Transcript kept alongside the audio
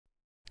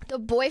the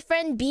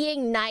boyfriend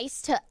being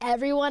nice to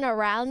everyone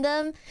around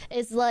them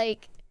is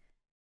like,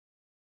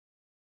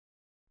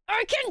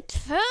 I can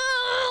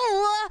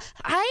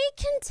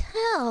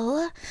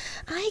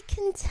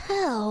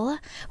tell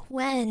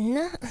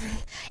when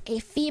a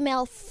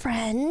female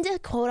friend,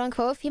 quote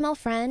unquote female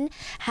friend,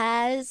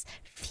 has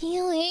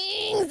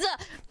feelings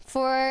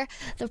for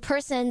the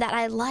person that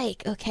I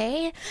like,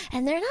 okay?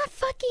 And they're not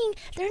fucking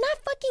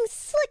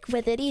slick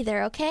with it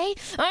either, okay?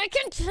 I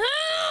can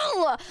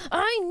tell!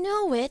 I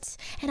know it,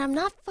 and I'm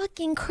not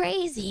fucking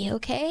crazy,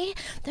 okay?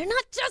 They're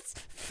not just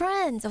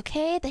friends,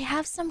 okay? They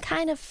have some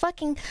kind of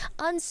fucking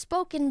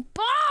unspoken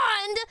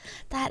bond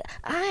that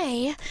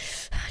I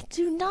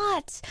do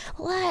not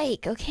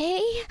like,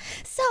 okay?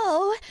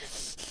 So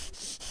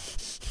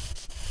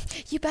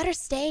you better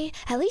stay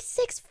at least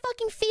 6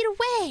 fucking feet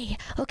away,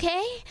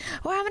 okay?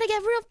 Or I'm gonna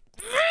get really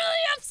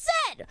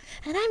upset,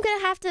 and I'm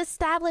gonna have to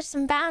establish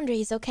some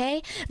boundaries,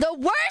 okay? The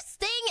worst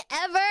thing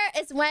ever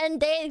is when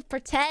they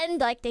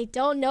pretend like they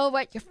don't know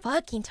what you're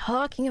fucking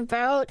talking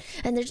about,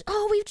 and they're just,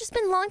 oh, we've just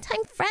been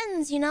longtime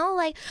friends, you know?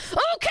 Like,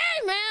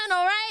 okay, man,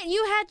 all right,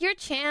 you had your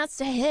chance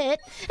to hit,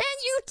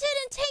 and you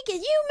didn't take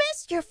it. You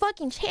missed your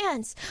fucking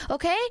chance,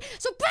 okay?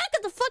 So back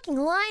at the fucking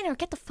line or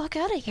get the fuck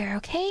out of here,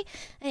 okay?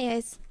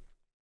 Anyways,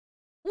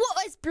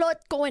 what is blood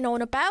going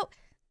on about?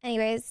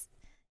 Anyways,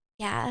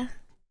 yeah.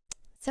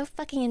 So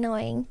fucking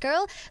annoying.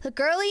 The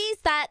girlies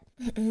that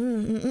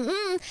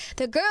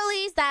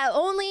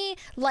only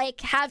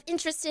like have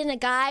interest in a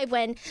guy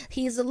when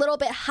he's a little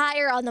bit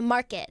higher on the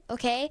market,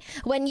 okay?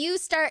 When you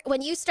start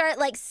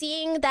like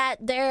seeing that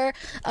they're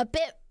a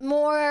bit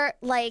more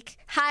like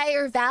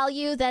higher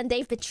value than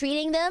they've been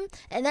treating them,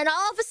 and then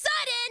all of a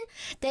sudden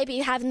they be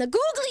having the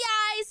googly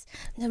eyes,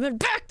 they've been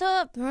backed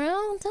up,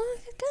 bro.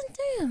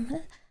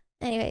 Goddamn.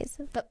 Anyways,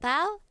 but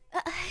Bao,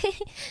 are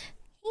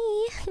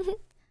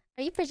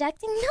you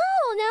projecting? No,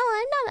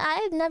 I'm not.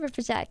 I never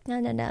project.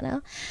 No,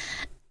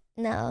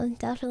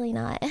 definitely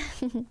not.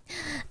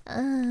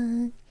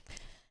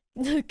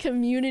 The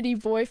community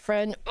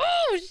boyfriend.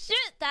 Oh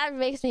shit, that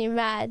makes me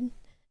mad.